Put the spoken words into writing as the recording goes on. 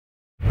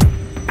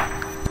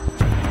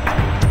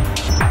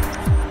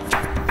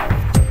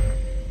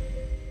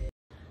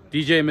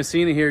DJ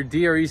Messina here,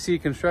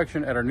 DREC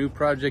Construction at our new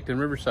project in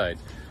Riverside.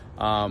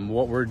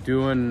 What we're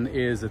doing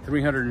is a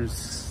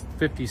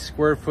 350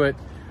 square foot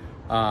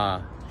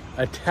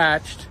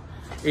attached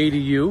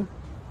ADU,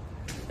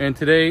 and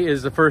today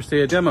is the first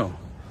day of demo.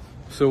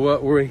 So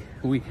what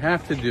we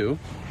have to do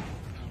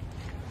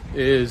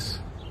is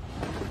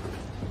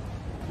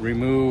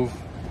remove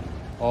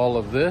all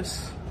of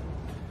this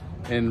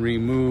and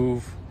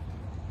remove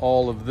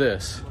all of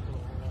this.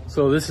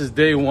 So this is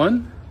day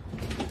one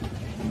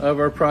of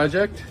our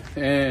project,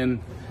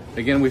 and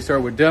again we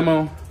start with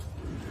demo,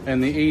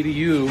 and the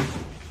ADU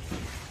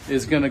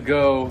is going to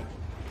go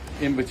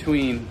in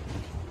between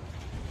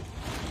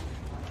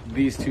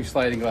these two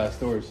sliding glass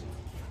doors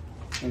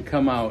and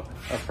come out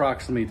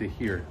approximately to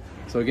here.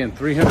 So again,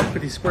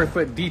 350 square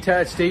foot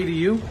detached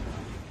ADU,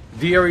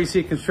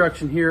 DREC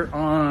Construction here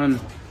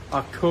on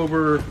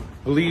October, I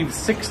believe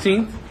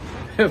 16th,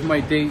 if my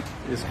date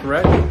is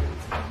correct.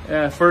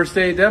 First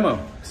day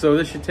demo. So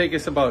this should take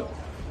us about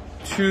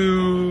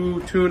two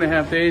and a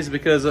half days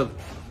because of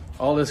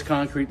all this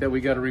concrete that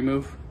we got to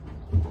remove.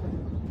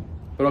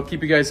 But I'll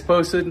keep you guys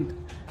posted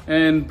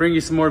and bring you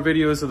some more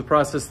videos of the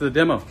process of the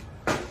demo.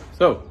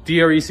 So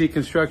DREC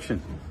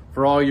Construction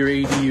for all your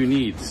ADU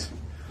needs.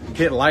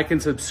 Hit like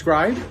and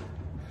subscribe.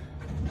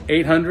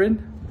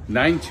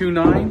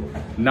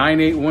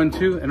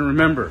 800-929-9812. And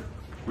remember,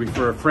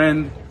 refer a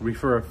friend,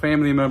 refer a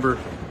family member,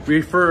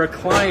 refer a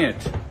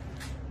client.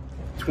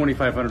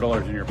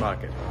 $2,500 in your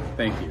pocket.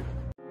 Thank you.